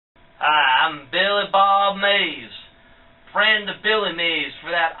I'm Billy Bob Mays, friend of Billy Mays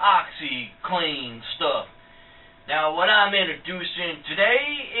for that OxyClean stuff. Now what I'm introducing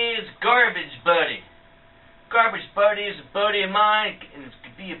today is Garbage Buddy. Garbage Buddy is a buddy of mine, and it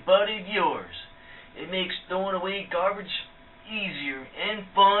could be a buddy of yours. It makes throwing away garbage easier and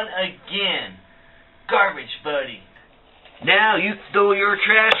fun again. Garbage Buddy. Now you can throw your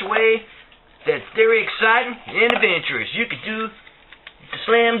trash away. That's very exciting and adventurous. You could do the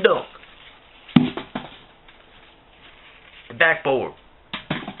slam dunk. The backboard.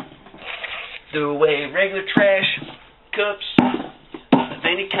 Throw away regular trash, cups of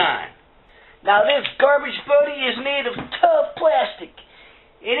any kind. Now this Garbage Buddy is made of tough plastic.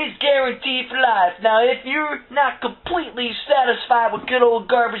 It is guaranteed for life. Now if you're not completely satisfied with good old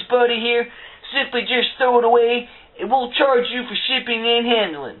Garbage Buddy here, simply just throw it away. It will charge you for shipping and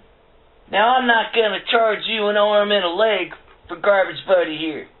handling. Now I'm not going to charge you an arm and a leg for Garbage Buddy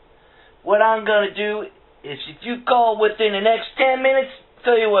here. What I'm going to do is if you call within the next 10 minutes,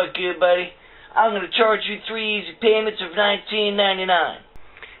 tell you what, good buddy, I'm going to charge you 3 easy payments of $19.99.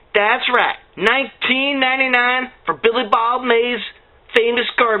 That's right, $19.99 for Billy Bob Mays' famous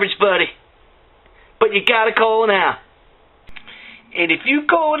Garbage Buddy. But you got to call now. And if you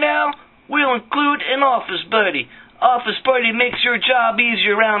call now, we'll include an Office Buddy. Office Buddy makes your job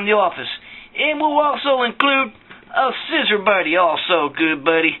easier around the office. And we'll also include a Scissor Buddy also, good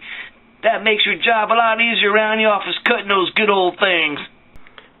buddy. That makes your job a lot easier around the office cutting those good old things.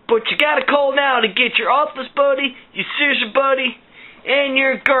 But you gotta call now to get your Office Buddy, your Scissor Buddy, and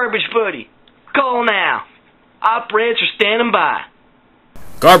your Garbage Buddy. Call now. Operators are standing by.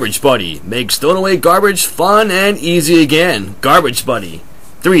 Garbage Buddy makes throwing away garbage fun and easy again. Garbage Buddy.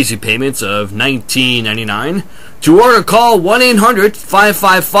 3 easy payments of $19.99. To order, call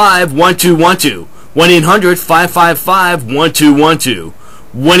 1-800-555-1212. 1-800-555-1212.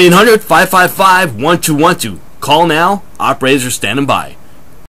 1-800-555-1212. Call now. Operators are standing by.